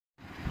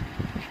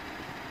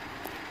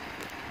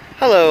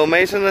Hello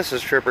Mason, this is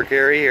Tripper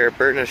Gary here at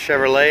Burton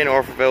Chevrolet in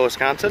Orfordville,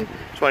 Wisconsin.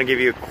 Just want to give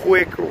you a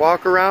quick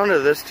walk around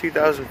of this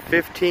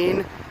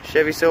 2015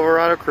 Chevy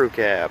Silverado Crew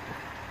Cab.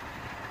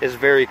 It's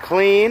very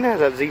clean,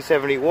 has that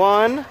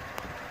Z71.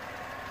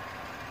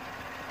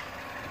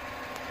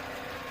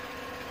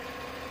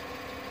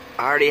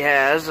 Already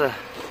has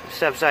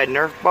step-side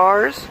Nerf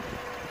bars.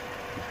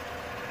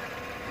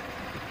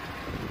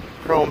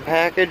 Chrome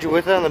package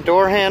with it on the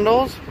door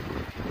handles.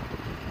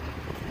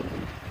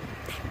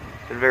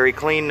 Very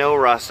clean, no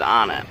rust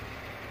on it.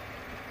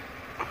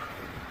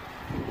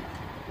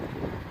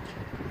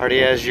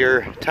 Already has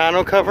your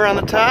tonneau cover on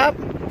the top.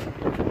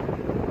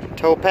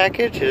 Tow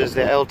package is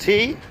the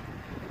LT.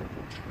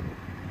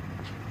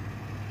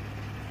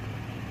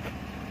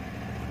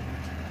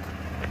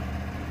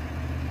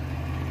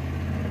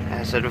 As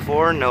I said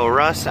before, no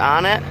rust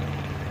on it.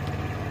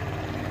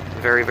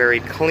 Very, very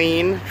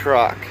clean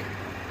truck.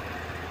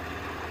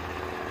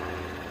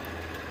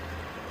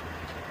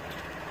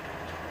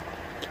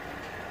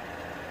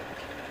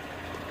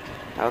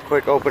 I'll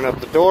quick open up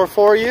the door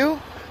for you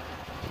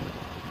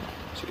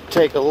so you can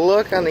take a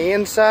look on the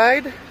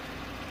inside.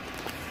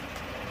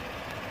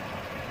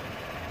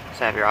 Let's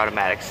have your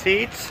automatic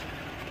seats,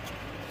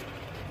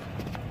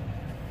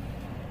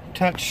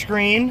 touch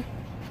screen,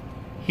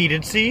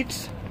 heated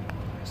seats,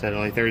 set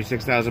only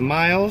 36,000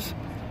 miles,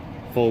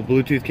 full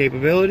Bluetooth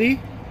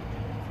capability.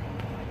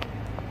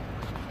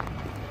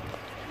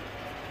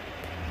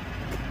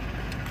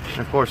 And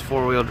of course,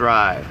 four-wheel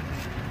drive.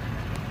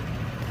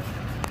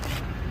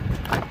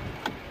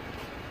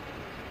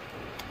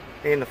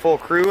 In the full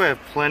crew, I have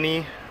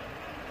plenty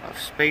of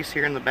space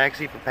here in the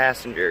backseat for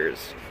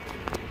passengers.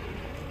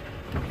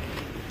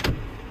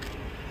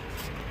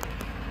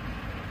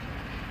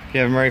 If you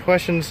have any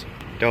questions,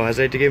 don't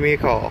hesitate to give me a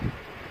call.